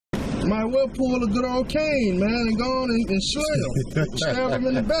Might well pull a good old cane, man, and go on and slam him. Stab him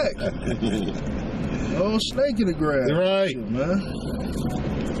in the back. Oh, snake in the grass. Right. Shit, man.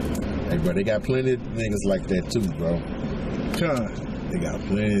 Hey, bro, they got plenty of niggas like that too, bro. They got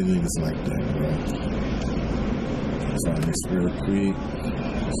plenty of niggas like that, bro. Let's find this real quick.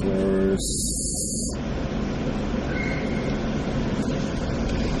 First.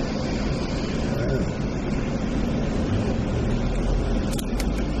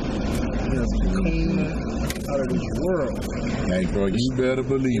 Out of this world. Hey, bro, you better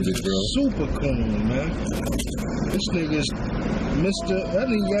believe it, bro. Super cool, man. This nigga's that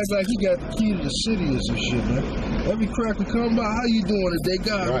nigga act like he got the key to the city or some shit, man. Every cracker come by, how you doing today?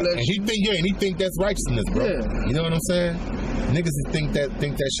 God bless you. And he think that's righteousness, bro. Yeah. You know what I'm saying? Niggas think that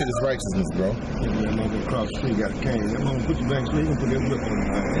shit is righteousness, bro. That mother across the street got a cane. That mother put you back straight and put that whip on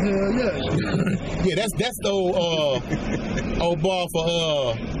him. Hell yeah. Yeah, that's the old ball for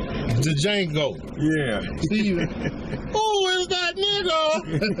the Django. Yeah. Steven. Who is that nigga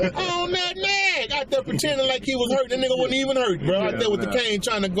on that nag? Out there pretending like he was hurt. That nigga wasn't even hurt, bro. Out there with the cane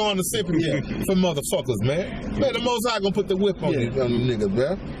trying to go on the sympathy for motherfuckers, man. Man, the Most High gonna put the whip on you niggas,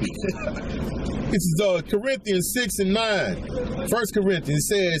 bro. This is Corinthians 6 and 9. 1 Corinthians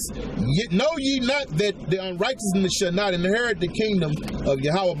says, know ye not that the unrighteousness shall not inherit the kingdom of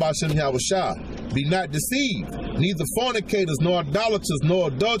Yahweh Bashem Yahushua? Be not deceived, neither fornicators, nor idolaters, nor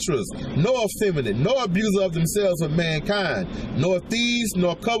adulterers, nor effeminate, nor abusers of themselves of mankind, nor thieves,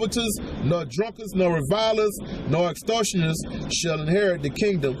 nor covetous, nor drunkards, nor revilers, nor extortioners shall inherit the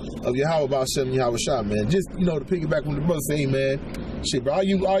kingdom of Yahweh Bashem Yahushua, man. Just, to piggyback from the brother say, man, shit, bro,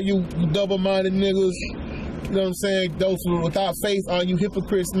 all you double-minded niggas, you know what I'm saying? Those without faith, all you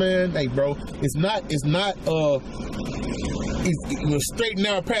hypocrites, man. Hey, bro, it's not a straight and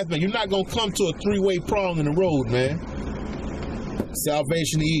narrow path, man. You're not gonna come to a three-way prong in the road, man.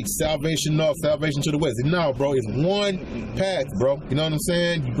 Salvation to east, salvation north, salvation to the west. No, bro, it's one path, bro. You know what I'm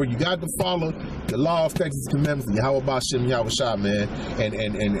saying? You got to follow the law, statutes, commandments of Yahweh Bashem Yahushua, man,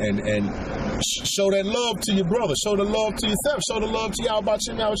 and show that love to your brother. Show the love to yourself. Show the love to Yahweh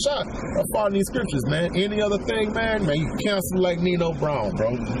Bashem Yahushua. Following these scriptures, man. Any other thing, man, you cancel like Nino Brown,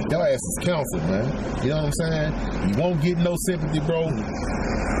 bro. Your ass is counseled, man. You know what I'm saying? You won't get no sympathy, bro.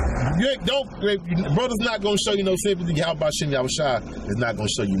 Brother's not gonna show you no sympathy. Yahweh Bashem Yahushua is not gonna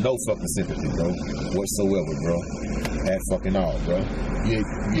show you no fucking sympathy, bro, whatsoever, bro. At fucking all, bro. Yeah.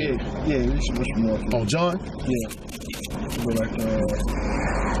 Much more. On John? Yeah. Like,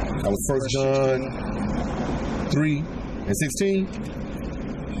 that was 1 John 3 and 16.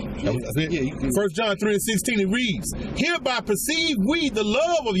 Yeah. 1 John 3 and 16, it reads, hereby perceive we the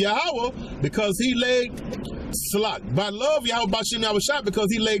love of Yahweh because he laid by love Yahweh Bashem Yahushua because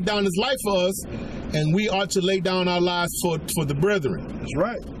he laid down his life for us, and we ought to lay down our lives for the brethren. That's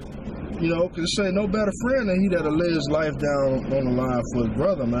right. Because it say no better friend than he that'll lay his life down on the line for his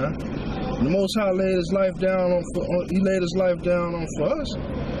brother, man. The Most High laid his life down he laid his life down for us.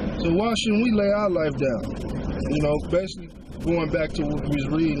 So why shouldn't we lay our life down? Basically going back to what we was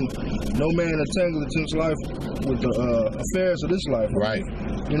reading, no man entangled into his life with the affairs of this life. Right.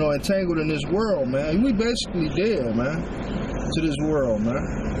 Entangled in this world, man. We basically dead, man, to this world, man.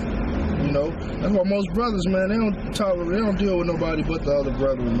 That's why most brothers, man, they don't deal with nobody but the other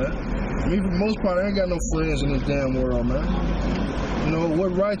brethren, man. Me, for the most part, I ain't got no friends in this damn world, man.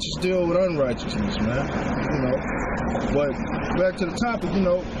 What righteous deal with unrighteousness, man. But back to the topic,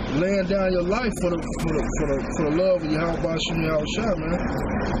 laying down your life for the love of Yahweh Bashem Yahushua, man.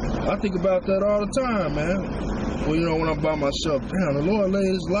 I think about that all the time, man. Well, when I'm by myself, damn, the Lord laid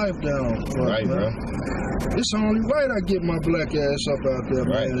his life down for us, man. Bro. It's only right I get my black ass up out there,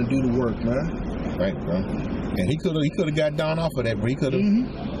 man, and do the work, man. Right, bro. And he could have got down off of that, bro. He could have, you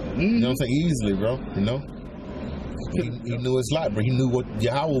know what I'm saying, easily, bro. He knew his life, bro. He knew what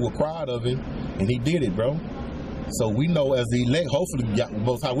Yahweh required of him, and he did it, bro. So we know as the elect, hopefully the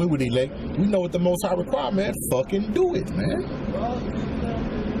Most High we would elect, we know what the Most High required, man. Fucking do it, man.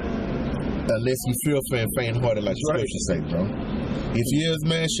 Unless you feel faint-hearted like the scriptures say, bro. If you is,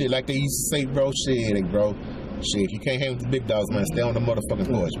 man, shit, like they used to say, bro, shit, bro. Shit, if you can't hang with the big dogs, man, stay on the motherfucking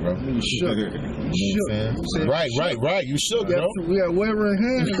porch, bro. You shook. Right. You shook, bro. We got wavering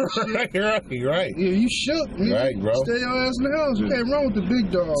hands and shit. Right. Yeah, you shook, man. Right, bro. Stay your ass in the house. You can't run with the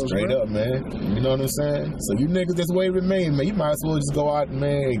big dogs, straight bro. up, man. You know what I'm saying? So you niggas that's wavering, man, you might as well just go out and,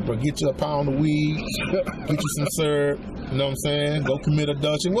 man, bro, get you a pound of weed, get you some syrup, you know what I'm saying? Go commit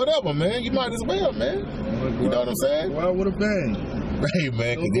adultery, whatever, man. You might as well, man. You know what I'm saying? Go out with a bang. Hey,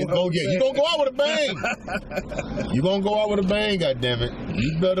 man, you gonna go out with a bang. You gonna go out with a bang, goddammit.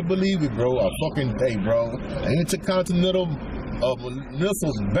 You better believe it, bro. Hey, bro. Intercontinental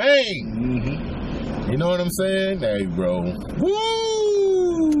missiles bang. You know what I'm saying? Hey, bro.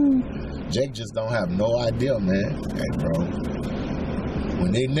 Woo! Jake just don't have no idea, man. Hey, bro.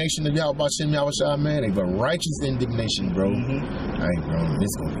 When they nation of y'all about Shem Yahweh, man, they got righteous indignation, bro. Hey, bro,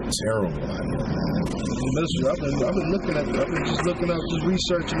 this gonna be terrible out here, man. I've been looking at, just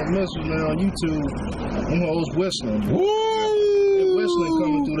researching the missiles, man, on YouTube. Them hoes whistling. Woo! Whistling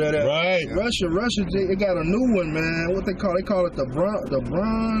coming through that. Right. Russia, they got a new one, man. What they call it the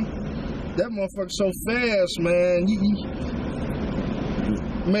Bron. That motherfucker's so fast, man.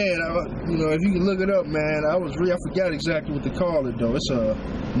 Man, if you can look it up, man, I forgot exactly what they call it though. It's a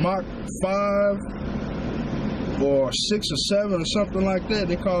Mach 5 or 6 or 7 or something like that.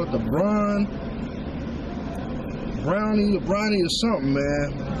 They call it the Brownie or something,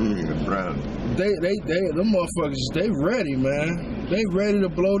 man. Yeah, Brownie. Them motherfuckers, they ready, man. They ready to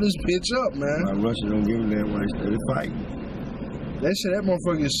blow this bitch up, man. Why Russia don't give a damn when they started fighting? They say that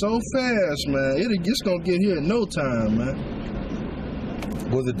motherfucker is so fast, man. It's gonna get here in no time, man.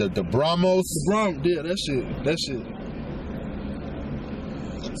 Was it the Brahmos? The Brahmos, yeah, that's it.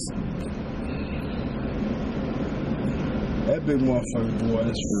 That big motherfucker, boy,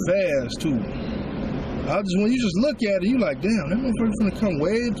 it's fast too. When you just look at it, you like, damn, that motherfucker's gonna come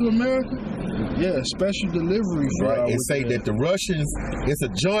way into America. Yeah, special delivery. Right. It say that the Russians, it's a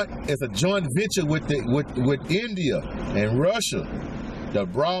joint venture with India and Russia. The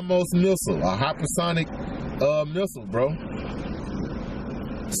Brahmos missile, a hypersonic missile, bro.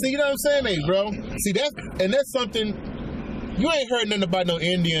 See, you know what I'm saying, hey, bro? See, that's something, you ain't heard nothing about no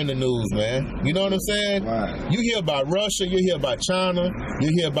India in the news, man. You know what I'm saying? Right. You hear about Russia, you hear about China, you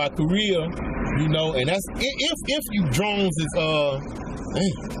hear about Korea, you know, and that's, if you drones is,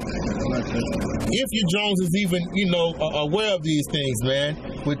 if you drones is even, aware of these things, man.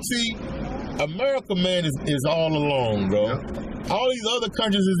 But see, America, man, is all alone, bro. Yep. All these other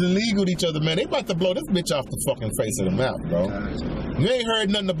countries is illegal with each other, man. They about to blow this bitch off the fucking face of the map, bro. You ain't heard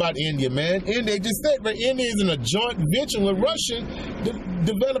nothing about India, man. India just said, but India is in a joint venture with Russia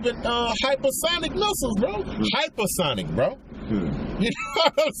developing hypersonic missiles, bro. Hypersonic, bro. You know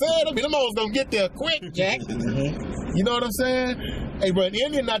what I'm saying? I mean, them hoes gonna get there quick, Jack. You know what I'm saying? Hey, bro,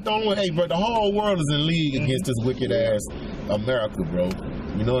 India not the only one. Hey, bro, the whole world is in league against this wicked ass America, bro.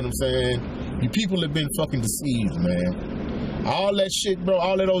 You know what I'm saying? You people have been fucking deceived, man. All that shit, bro,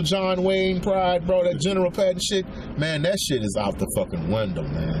 all that old John Wayne pride, bro, that General Patton shit, man, that shit is out the fucking window,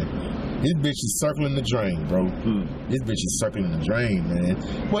 man. This bitch is circling the drain, bro. This bitch is circling the drain, man.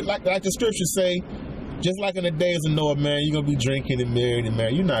 But like the scriptures say, just like in the days of Noah, man, you're gonna be drinking and married and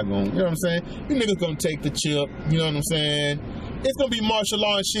married. You're not gonna, you know what I'm saying? You niggas gonna take the chip, you know what I'm saying? It's gonna be martial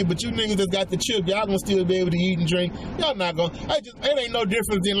law and shit, but you niggas that got the chip, y'all gonna still be able to eat and drink. Y'all not gonna. It ain't no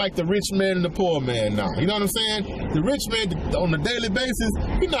difference in like the rich man and the poor man now. You know what I'm saying? The rich man on a daily basis,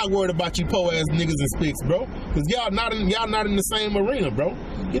 he not worried about you poor ass niggas and spicks, bro. Cause y'all not in the same arena, bro.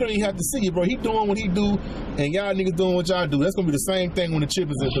 You don't even have to see it, bro. He doing what he do, and y'all niggas doing what y'all do. That's gonna be the same thing when the chip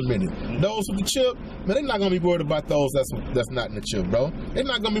is implemented. Those with the chip, man, they not gonna be worried about those that's not in the chip, bro. They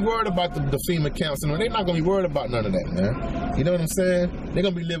not gonna be worried about the FEMA counseling. They not gonna be worried about none of that, man. You know what I'm saying? They're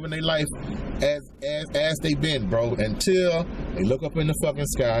gonna be living their life as they been, bro, until they look up in the fucking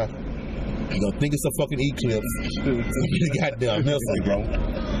sky. They gonna think it's a fucking eclipse. The goddamn missile, bro.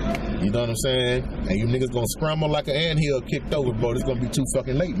 You know what I'm saying? And you niggas gonna scramble like an anthill kicked over, bro. It's gonna be too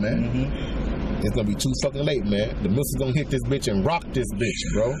fucking late, man. It's gonna be too fucking late, man. The missile's gonna hit this bitch and rock this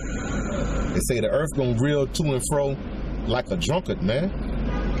bitch, bro. They say the earth gonna reel to and fro like a drunkard, man.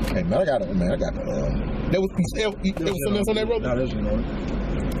 Hey, man, I got there was something else on that road? No, there's no.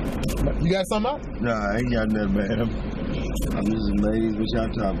 You got something out? Nah, I ain't got nothing, man. I'm just amazed what y'all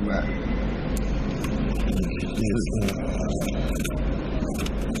talking about.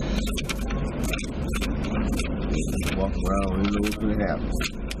 Walk around and know what's gonna happen.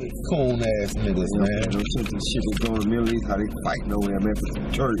 Coon ass niggas, man. No sense of shit that's going to the Middle East, how they fighting over there, man, for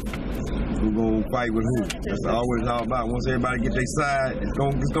the church. Who gonna fight with who? That's always all about. Once everybody get their side, it's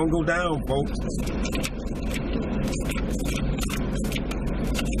gonna go down, folks.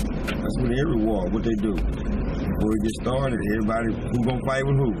 That's with every war, what they do. Before we get started, everybody, who gonna fight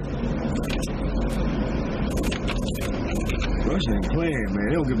with who? Russia ain't playing, man.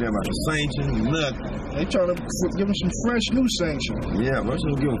 They don't give a damn about the sanctions, nothing. They trying to give them some fresh new sanctions. Yeah, Russia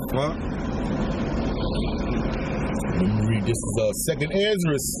don't give a fuck. Let me read. This is 2nd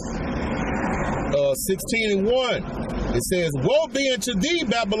Ezra 16:1. It says, "Woe be unto thee,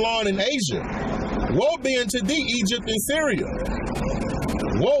 Babylon and Asia. Woe be unto thee, Egypt and Syria.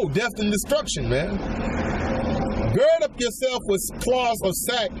 Woe, death and destruction, man. Gird up yourself with cloths of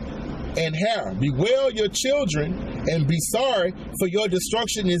sack and hair. Bewail your children and be sorry, for your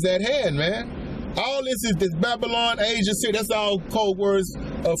destruction is at hand, man. All this is this Babylon, Asia, Syria, that's all code words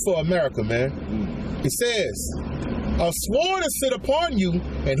for America, man. It says, a sword is set upon you,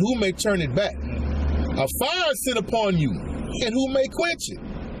 and who may turn it back? A fire is set upon you, and who may quench it?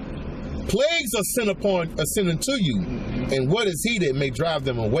 Plagues are sent unto you, and what is he that may drive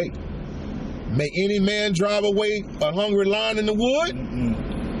them away? May any man drive away a hungry lion in the wood?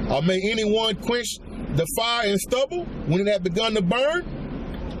 Or may anyone quench the fire and stubble when it had begun to burn?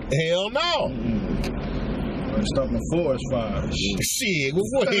 Hell no. Stop the forest fire. Shit,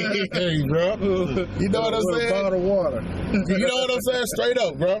 hey, bro. You know what I'm saying? Bottle of water. You know what I'm saying? Straight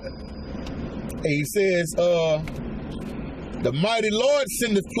up, bro. And he says, the mighty Lord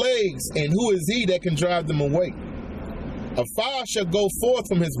sendeth plagues, and who is he that can drive them away? A fire shall go forth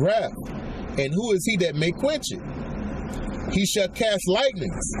from his wrath, and who is he that may quench it? He shall cast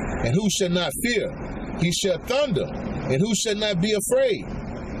lightnings, and who shall not fear? He shall thunder, and who shall not be afraid?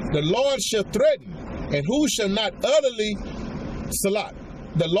 The Lord shall threaten, and who shall not utterly salat?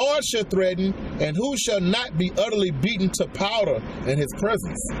 The Lord shall threaten, and who shall not be utterly beaten to powder in his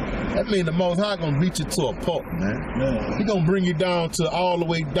presence? That means the Most High gonna beat you to a pulp, man. He gonna bring you down to all the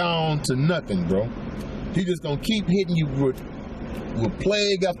way down to nothing, bro. He just gonna keep hitting you with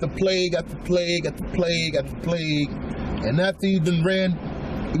plague after plague after plague after plague after plague. And after you done ran,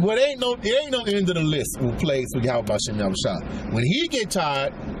 well, it ain't no end of the list with plagues for Yahweh Shem Yahushua. When he get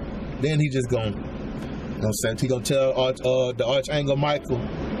tired, then he just gonna he gonna tell the Archangel Michael,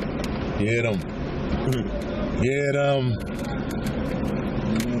 get him. Get him.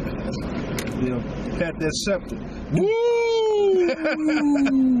 Yeah, pat that scepter. Woo!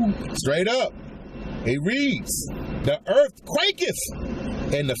 Straight up. It reads, the earth quaketh,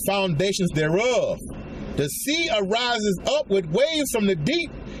 and the foundations thereof. The sea arises up with waves from the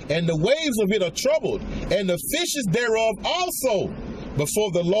deep, and the waves of it are troubled, and the fishes thereof also,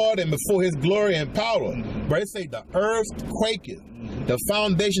 before the Lord and before his glory and power. But it say the earth quaketh, the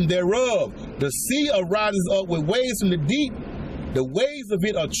foundation thereof. The sea arises up with waves from the deep, the waves of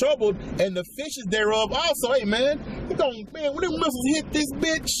it are troubled, and the fishes thereof also. Hey, man, when them missiles hit this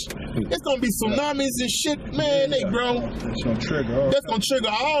bitch, it's gonna be tsunamis and shit, man. Hey, bro, It's gonna trigger. that's gonna trigger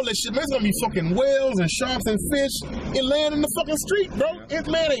all this shit, man. It's gonna be fucking whales and sharks and fish and land in the fucking street, bro. It's,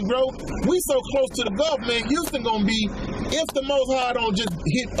 man, hey, bro, we so close to the Gulf, man. Houston gonna be, if the Most High don't just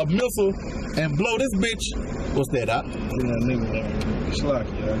hit a missile and blow this bitch. What's that, up? Yeah, nigga, it's like,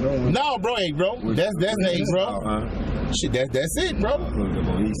 yeah, don't. No, bro, hey, bro. That's hey, bro. Shit, that's it, bro.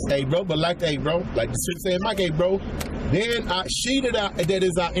 Hey, bro, but like, hey, bro, like the shit saying, Mike, hey, bro, then she that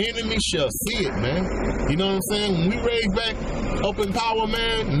is our enemy shall see it, man. You know what I'm saying? When we raise back up in power,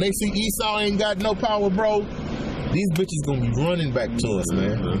 man, and they see Esau ain't got no power, bro, these bitches gonna be running back to us,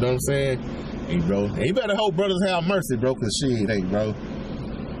 man. You know what I'm saying? Hey, bro, and you better hope brothers have mercy, bro, cause shit, hey, bro.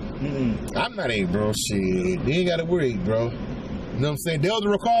 I'm not, hey, bro, shit. You ain't gotta worry, bro. You know what I'm saying? The Elder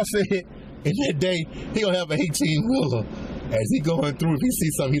Rakar said, in that day, he gonna have an 18-wheeler. As he going through, if he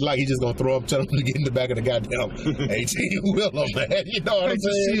sees something he like, he just gonna throw up, tell him to get in the back of the goddamn 18-wheeler, man. You know what I'm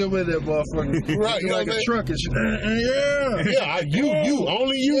saying? See him in that motherfucker. Right, like a truck and shit. Yeah, you,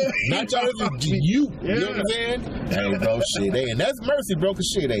 only you. Not y'all, just you. You know what I'm saying? Hey, bro, shit. Hey, and that's mercy, bro, cause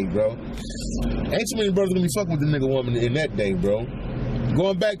shit, hey, bro. Ain't too many brothers gonna be fucking with the nigga woman in that day, bro.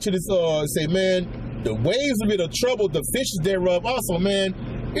 Going back to this, say, man, the waves of it are troubled, the fishes thereof also, man.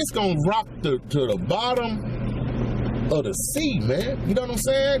 It's gonna rock to the bottom of the sea, man. You know what I'm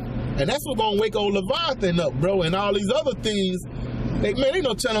saying? And that's what's gonna wake old Leviathan up, bro, and all these other things. They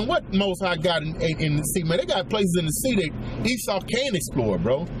no telling what Most High got in the sea, man. They got places in the sea that Esau can't explore,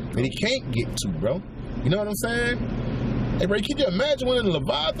 bro, and he can't get to, bro. You know what I'm saying? Hey, bro, can you imagine when the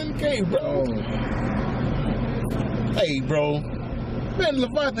Leviathan came, bro? Hey, bro. Man,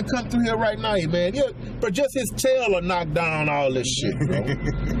 Leviathan come through here right now, man. Yeah, but just his tail will knock down all this shit, bro.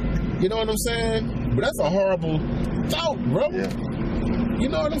 You know what I'm saying? But that's a horrible thought, bro. Yeah. You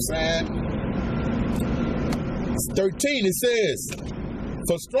know what I'm saying? 13, it says,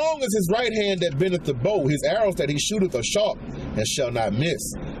 for strong is his right hand that bendeth the bow, his arrows that he shooteth are sharp and shall not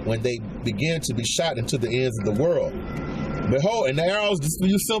miss, when they begin to be shot into the ends of the world. Behold, and the arrows, just for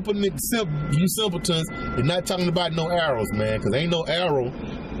you simpletons, they're not talking about no arrows, man, because ain't no arrow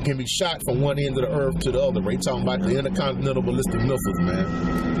can be shot from one end of the earth to the other. They talking about the intercontinental ballistic missiles, man.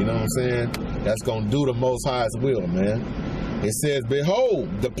 You know what I'm saying? That's going to do the Most High's will, man. It says,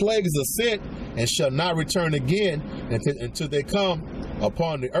 behold, the plagues are sent and shall not return again until they come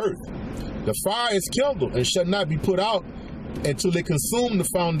upon the earth. The fire is kindled and shall not be put out until they consume the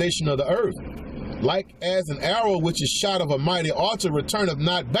foundation of the earth. Like as an arrow which is shot of a mighty archer returneth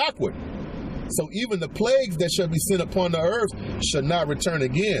not backward, So even the plagues that shall be sent upon the earth shall not return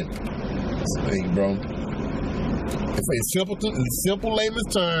again. Hey, bro. In simple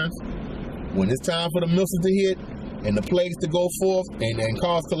layman's terms, when it's time for the missiles to hit and the plagues to go forth and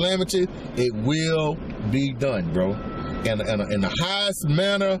cause calamity, it will be done, bro. In the highest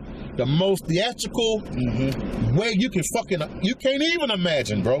manner, the most theatrical way you can't even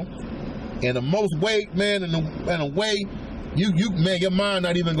imagine, bro. In the most way, man, in a way man, your mind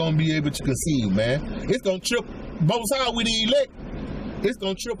not even gonna be able to conceive, man. It's gonna trip Most High with the elect. It's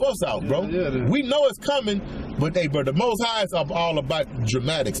gonna trip us out, bro. Yeah, we know it's coming, but hey, bro, the Most High is all about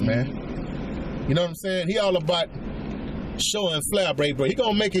dramatics, man. You know what I'm saying? He all about show and flair, bro. He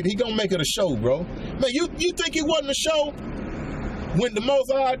gonna make it a show, bro. Man, you think it wasn't a show when the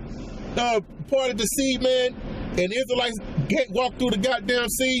Most High parted the sea, man, and Israelites walked through the goddamn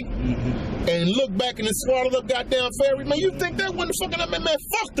sea and looked back and it swallowed up goddamn ferry? Man, you think that wasn't fucking up, man?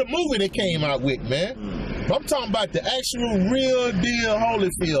 Fuck the movie they came out with, man. I'm talking about the actual real deal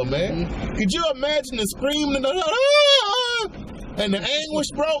Holyfield, man. Could you imagine the screaming and the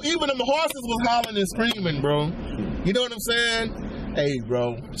anguish, bro? Even them horses was hollering and screaming, bro. You know what I'm saying? Hey,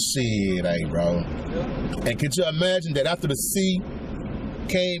 bro. Shit, hey, bro. And could you imagine that after the sea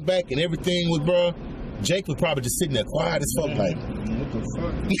came back and everything was, bro, Jake was probably just sitting there quiet as fuck, like, what the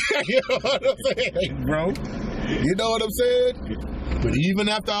fuck? You know what I'm saying, bro? You know what I'm saying? But even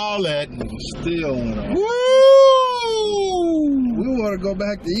after all that, still went on. Woo! We want to go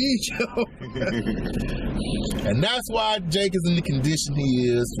back to Egypt. And that's why Jake is in the condition he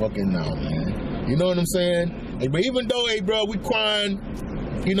is fucking now, man. You know what I'm saying? Hey, but even though, hey, bro, we crying,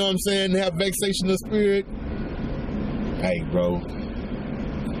 you know what I'm saying, have vexation of spirit. Hey, bro.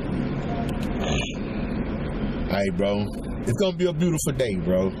 Hey, bro. It's going to be a beautiful day,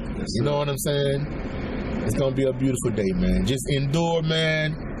 bro. You know what I'm saying? It's gonna be a beautiful day, man. Just endure,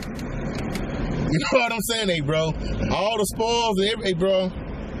 man. You know what I'm saying, hey, bro? All the spoils and everything, hey, bro.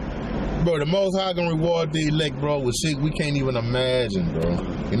 Bro, the Most High gonna reward the elect, bro, with shit we can't even imagine, bro.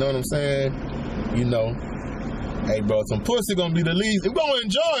 You know what I'm saying? You know. Hey, bro, some pussy gonna be the least. We're gonna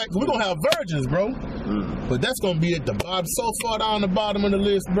enjoy it, because we're gonna have virgins, bro. But that's gonna be at the bottom, so far down the bottom of the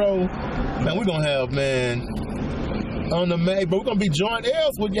list, bro. Man, we're gonna have, man, on the man, bro, we're gonna be joint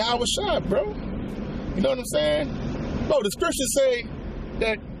heirs with Yahweh Shai, bro. You know what I'm saying? Bro, the scriptures say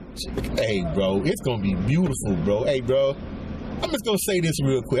that, hey, bro, it's going to be beautiful, bro. Hey, bro, I'm just going to say this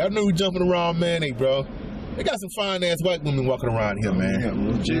real quick. I know we jumping around, man. Hey, bro, they got some fine-ass white women walking around here, man.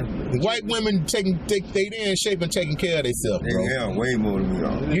 The white women, they in shape and taking care of themselves, bro. Yeah, way more than we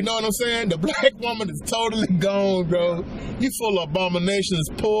are. You know what I'm saying? The black woman is totally gone, bro. You full of abominations,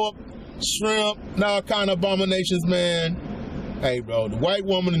 pork, shrimp, and all kind of abominations, man. Hey, bro, the white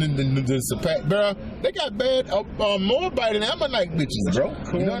woman and the bro, they got bad, more bite than Ammonite bitches, bro.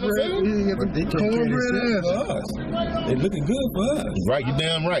 You know what I'm saying? But they cornbread for us. They looking good for us. Right, you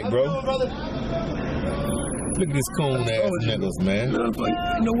damn right, bro. Look at this coon ass niggas, man. You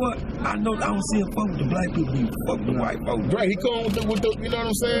know what? I don't see a fuck with the black people. He fuck with the white folks. Right, he coon with the, you know what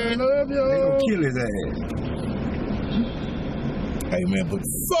I'm saying? They gonna kill his ass. Hey, man, but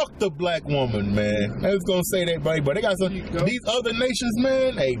fuck the black woman, man. I was gonna say that, buddy, but they got some, these other nations,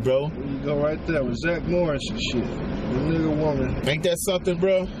 man. Hey, bro. You go right there with Zach Morris and shit. The nigga woman. Ain't that something,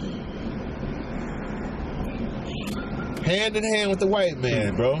 bro? Hand in hand with the white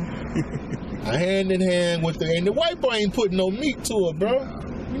man, bro. Hand in hand with and the white boy ain't putting no meat to it, bro.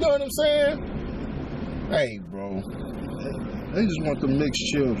 You know what I'm saying? Hey, bro. They just want to mix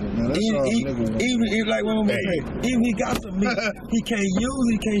children, man. That's all nigga want. Even like what I'm saying, even he got some meat, he can't use,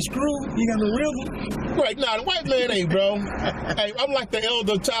 he can't screw, he got no rhythm. Right, nah, the white man ain't, bro. Hey, I'm like the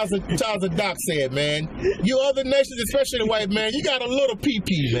elder Charles of Doc said, man. You other nations, especially the white man, you got a little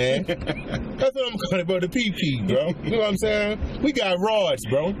pee-pee, man. That's what I'm calling it, bro, the pee-pee, bro. You know what I'm saying? We got rods,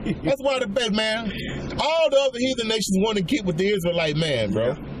 bro. That's why the best, man. All the other heathen nations want to get with the Israelite man,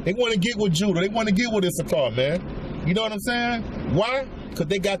 bro. They want to get with Judah. They want to get with Issachar, man. You know what I'm saying? Why? Because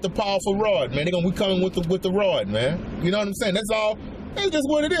they got the powerful rod, man. They're going to be coming with the rod, man. You know what I'm saying? That's all. That's just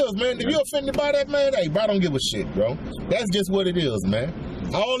what it is, man. If you're offended by that, man, hey, bro, I don't give a shit, bro. That's just what it is, man.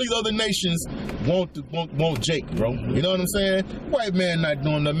 All these other nations want Jake, bro. You know what I'm saying? White man not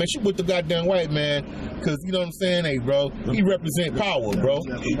doing nothing, man. She with the goddamn white man, because, you know what I'm saying? Hey, bro, he represent power, bro.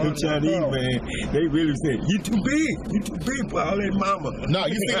 The Chinese, man, they really say, you too big. You too big for all that mama. No,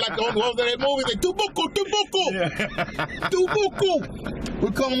 you see like what was that movie? Like, Tubuku.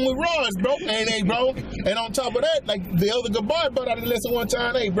 We're coming with rods, bro. And, hey, bro. And on top of that, like the elder Gabar brought out a lesson one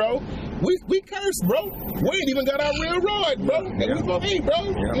time, hey, bro. We cursed, bro. We ain't even got our real rod, bro. Hey, bro.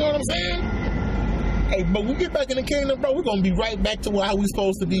 You know what I'm saying? Hey, but we get back in the kingdom, bro, we're gonna be right back to how we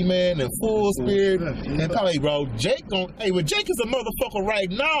supposed to be, man, in full spirit. And probably, bro, Jake but Jake is a motherfucker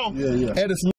right now. Yeah. At his